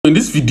In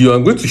this video,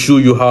 I'm going to show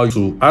you how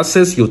to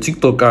access your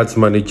TikTok ads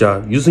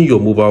manager using your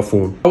mobile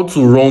phone, how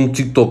to run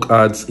TikTok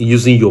ads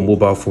using your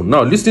mobile phone.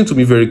 Now, listen to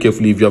me very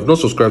carefully. If you have not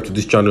subscribed to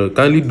this channel,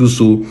 kindly do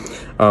so,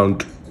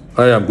 and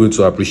I am going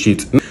to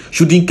appreciate.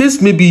 Should in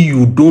case maybe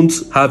you don't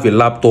have a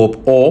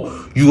laptop or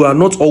you are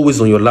not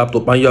always on your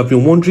laptop and you have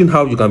been wondering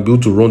how you can be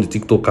able to run the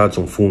TikTok ads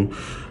on phone,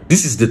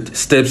 this is the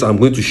steps I'm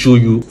going to show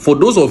you. For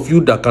those of you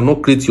that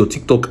cannot create your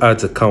TikTok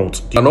ads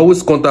account, you can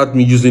always contact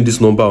me using this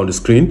number on the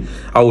screen.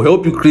 I will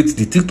help you create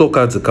the TikTok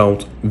ads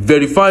account,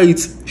 verify it,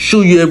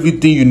 show you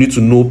everything you need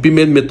to know,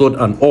 payment method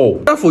and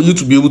all. For you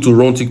to be able to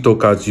run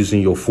TikTok ads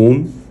using your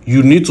phone,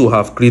 you need to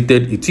have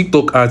created a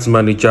TikTok ads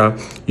manager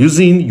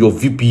using your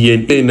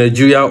VPN. In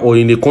Nigeria or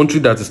in a country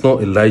that is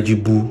not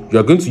eligible, you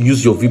are going to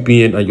use your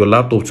VPN and your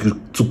laptop to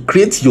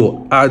create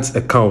your ads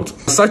account.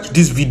 Search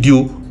this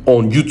video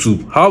on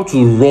YouTube, how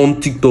to run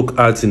TikTok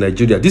ads in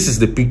Nigeria. This is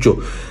the picture.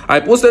 I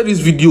posted this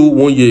video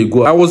 1 year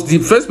ago. I was the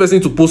first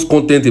person to post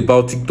content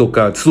about TikTok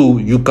ads, so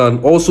you can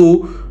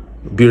also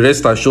be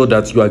rest assured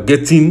that you are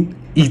getting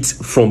it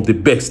from the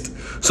best.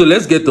 So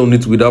let's get on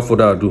it without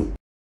further ado.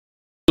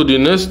 So the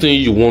next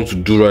thing you want to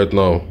do right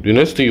now,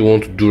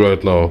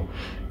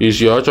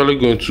 is you're actually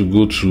going to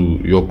go to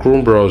your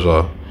Chrome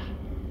browser.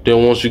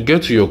 Then once you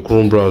get to your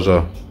Chrome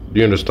browser, do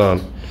you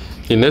understand?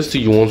 The next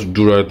thing you want to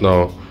do right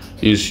now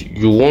is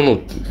you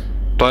want to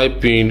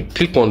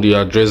click on the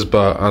address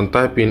bar and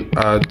type in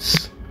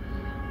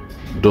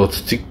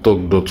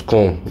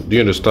ads.tiktok.com. Do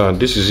you understand?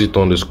 This is it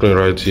on the screen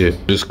right here.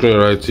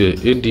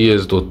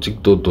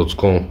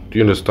 ads.tiktok.com. Do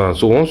you understand?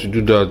 So once you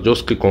do that,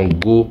 just click on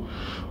go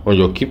on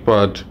your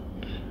keypad,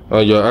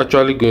 and you're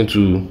actually going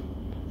to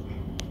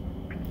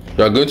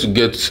get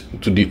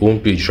to the home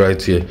page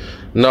right here.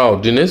 Now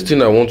the next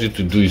thing I want you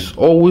to do is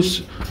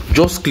always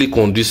just click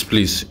on this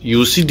place.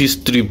 You'll see this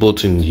 3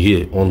 button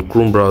here on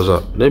Chrome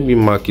browser. Let me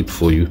mark it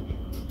for you.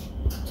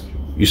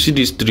 You see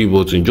this 3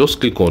 button, just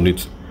click on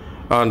it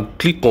and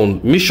click on,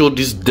 make sure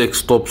this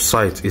desktop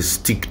site is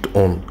ticked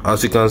on.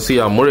 As you can see,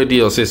 I'm already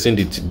accessing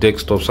the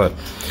desktop site.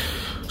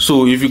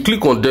 So if you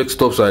click on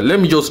desktop site, let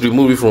me just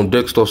remove it from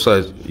desktop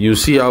site. You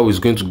see how it's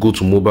going to go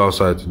to mobile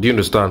site. Do you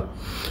understand?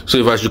 So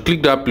if I should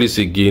click that place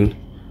again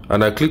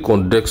and I click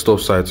on desktop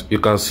site, you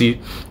can see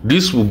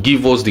this will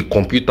give us the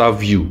computer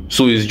view.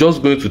 So it's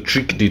just going to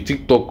trick the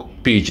TikTok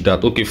page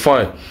that, okay,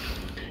 fine,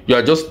 you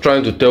are just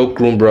trying to tell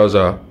Chrome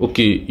browser,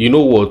 okay, you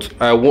know what,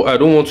 I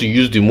don't want to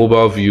use the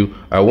mobile view.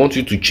 I want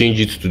you to change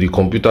it to the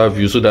computer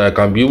view so that I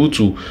can be able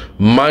to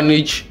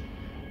manage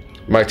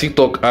my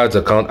TikTok ads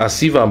account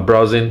as if I'm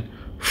browsing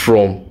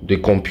from the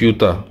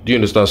computer. Do you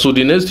understand? So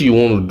the next thing you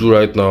want to do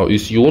right now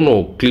is you want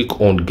to click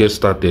on get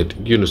started.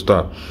 Do you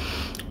understand?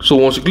 So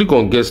once you click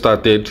on get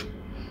started,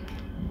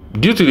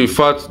 due to the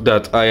fact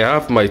that I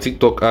have my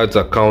TikTok ads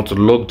account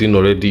logged in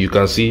already, you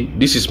can see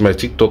this is my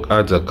TikTok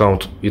ads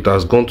account. It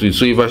has gone to it.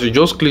 So if I should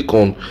just click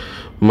on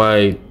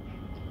my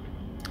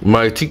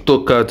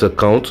TikTok ads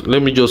account,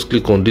 let me just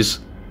click on this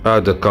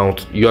ad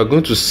account, you are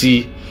going to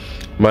see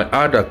my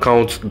ad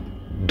account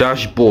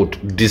dashboard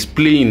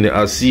displaying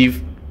as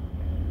if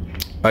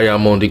I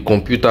am on the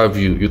computer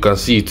view. You can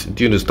see it.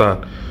 Do you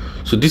understand?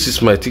 So this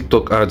is my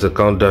TikTok ads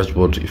account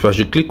dashboard. If I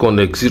should click on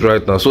exit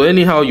right now, so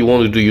anyhow you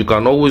want to do, you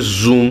can always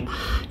zoom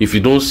if you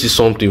don't see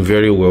something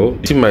very well.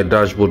 See my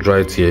dashboard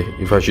right here.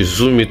 If I should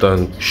zoom it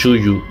and show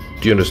you,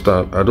 do you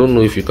understand? I don't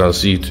know if you can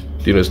see it.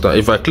 Do you understand?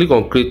 If I click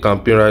on create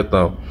campaign right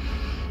now,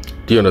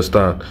 do you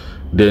understand?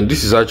 Then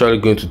this is actually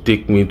going to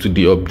take me to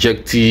the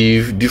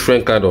objective,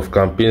 different kind of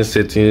campaign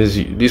settings,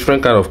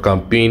 different kind of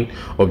campaign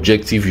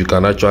objective you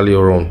can actually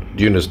run.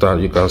 Do you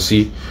understand? You can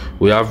see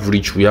we have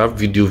reach, we have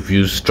video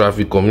views,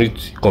 traffic,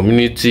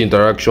 community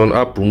interaction,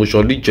 app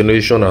promotion, lead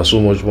generation, and so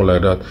much more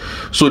like that.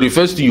 So the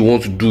first thing you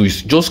want to do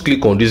is just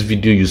click on this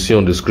video you see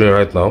on the screen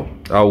right now.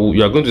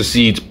 You are going to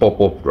see it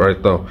pop up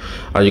right now,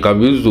 and you can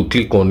be able to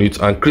click on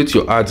it and create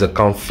your ads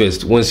account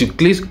first. Once you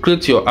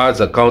create your ads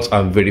account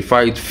and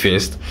verify it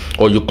first,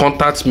 or you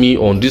contact me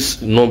on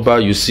this number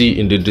you see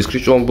in the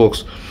description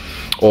box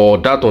or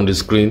that on the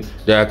screen,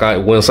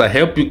 then once I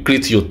help you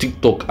create your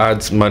TikTok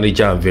ads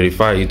manager and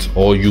verify it,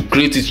 or you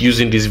create it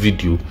using this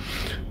video,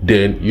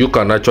 then you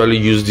can actually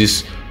use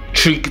this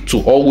trick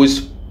to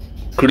always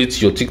create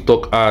your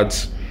TikTok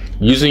ads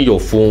using your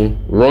phone,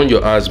 run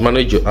your ads,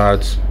 manage your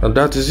ads, and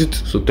that is it.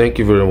 So thank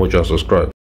you very much and subscribe.